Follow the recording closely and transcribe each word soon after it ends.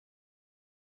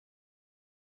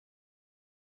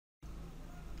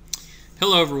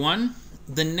Hello everyone.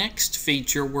 The next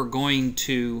feature we're going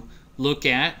to look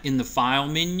at in the File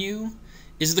menu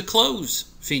is the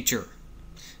Close feature.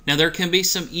 Now there can be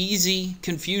some easy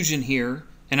confusion here,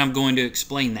 and I'm going to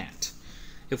explain that.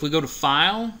 If we go to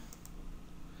File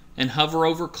and hover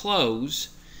over Close,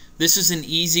 this is an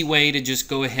easy way to just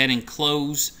go ahead and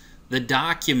close the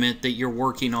document that you're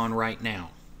working on right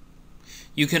now.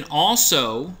 You can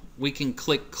also, we can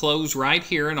click Close right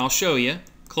here, and I'll show you.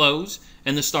 Close,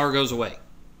 and the star goes away.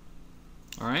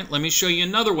 Alright, let me show you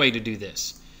another way to do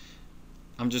this.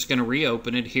 I'm just going to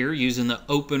reopen it here using the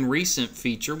Open Recent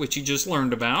feature, which you just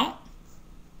learned about.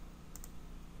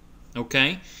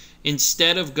 Okay,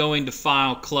 instead of going to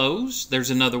File, Close, there's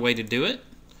another way to do it.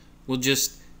 We'll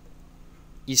just,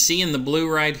 you see in the blue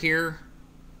right here,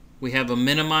 we have a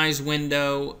Minimize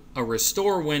window, a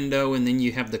Restore window, and then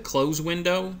you have the Close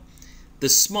window. The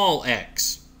small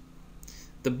X.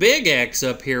 The big X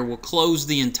up here will close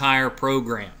the entire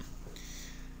program.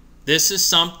 This is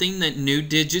something that new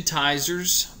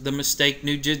digitizers, the mistake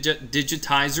new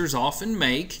digitizers often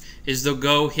make, is they'll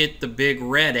go hit the big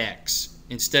red X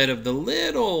instead of the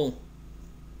little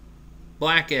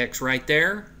black X right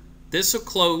there. This will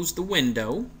close the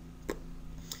window.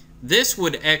 This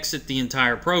would exit the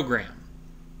entire program.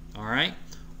 Alright.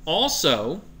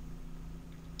 Also,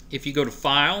 if you go to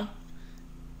File,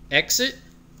 Exit,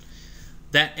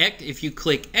 if you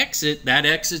click Exit, that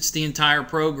exits the entire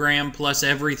program plus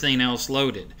everything else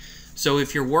loaded. So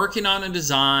if you're working on a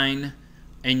design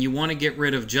and you want to get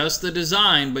rid of just the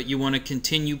design, but you want to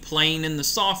continue playing in the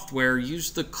software,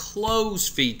 use the Close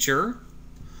feature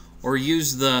or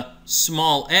use the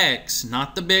small X,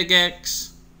 not the big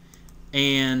X,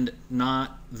 and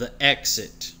not the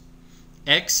Exit.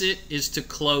 Exit is to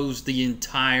close the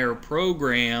entire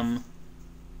program.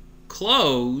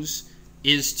 Close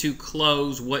is to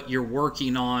close what you're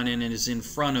working on and it is in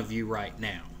front of you right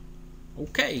now.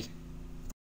 Okay.